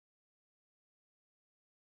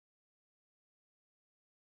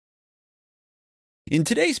In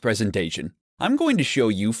today's presentation, I'm going to show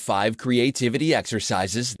you 5 creativity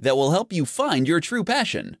exercises that will help you find your true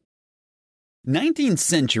passion. 19th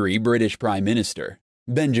century British Prime Minister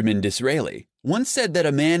Benjamin Disraeli once said that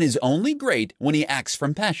a man is only great when he acts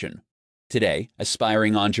from passion. Today,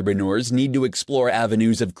 aspiring entrepreneurs need to explore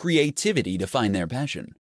avenues of creativity to find their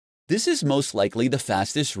passion. This is most likely the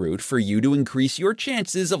fastest route for you to increase your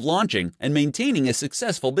chances of launching and maintaining a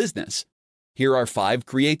successful business. Here are 5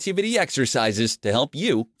 creativity exercises to help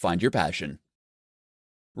you find your passion.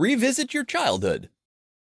 Revisit your childhood.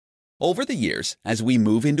 Over the years, as we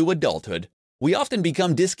move into adulthood, we often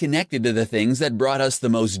become disconnected to the things that brought us the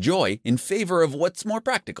most joy in favor of what's more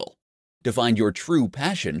practical. To find your true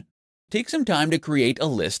passion, take some time to create a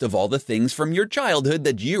list of all the things from your childhood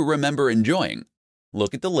that you remember enjoying.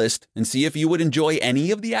 Look at the list and see if you would enjoy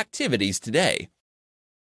any of the activities today.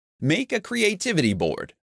 Make a creativity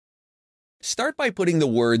board. Start by putting the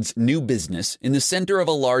words "new business" in the center of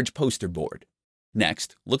a large poster board.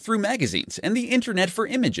 Next, look through magazines and the internet for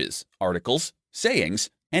images, articles, sayings,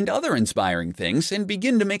 and other inspiring things and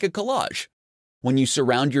begin to make a collage. When you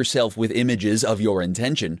surround yourself with images of your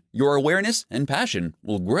intention, your awareness and passion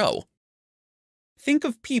will grow. Think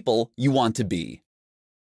of people you want to be.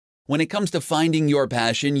 When it comes to finding your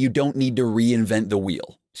passion, you don't need to reinvent the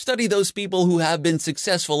wheel. Study those people who have been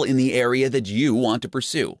successful in the area that you want to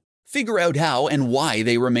pursue. Figure out how and why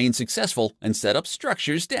they remain successful and set up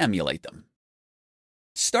structures to emulate them.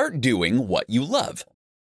 Start doing what you love.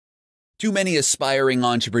 Too many aspiring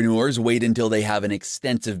entrepreneurs wait until they have an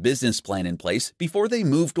extensive business plan in place before they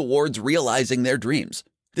move towards realizing their dreams.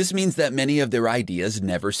 This means that many of their ideas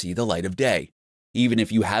never see the light of day. Even if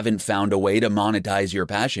you haven't found a way to monetize your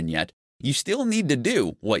passion yet, you still need to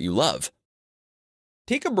do what you love.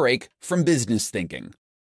 Take a break from business thinking.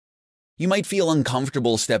 You might feel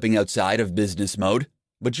uncomfortable stepping outside of business mode,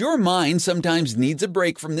 but your mind sometimes needs a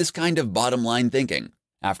break from this kind of bottom-line thinking.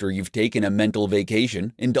 After you've taken a mental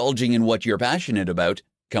vacation, indulging in what you're passionate about,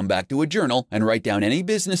 come back to a journal and write down any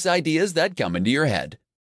business ideas that come into your head.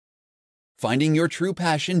 Finding your true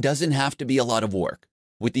passion doesn't have to be a lot of work.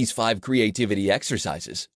 With these 5 creativity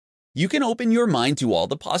exercises, you can open your mind to all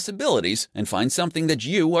the possibilities and find something that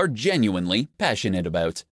you are genuinely passionate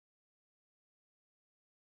about.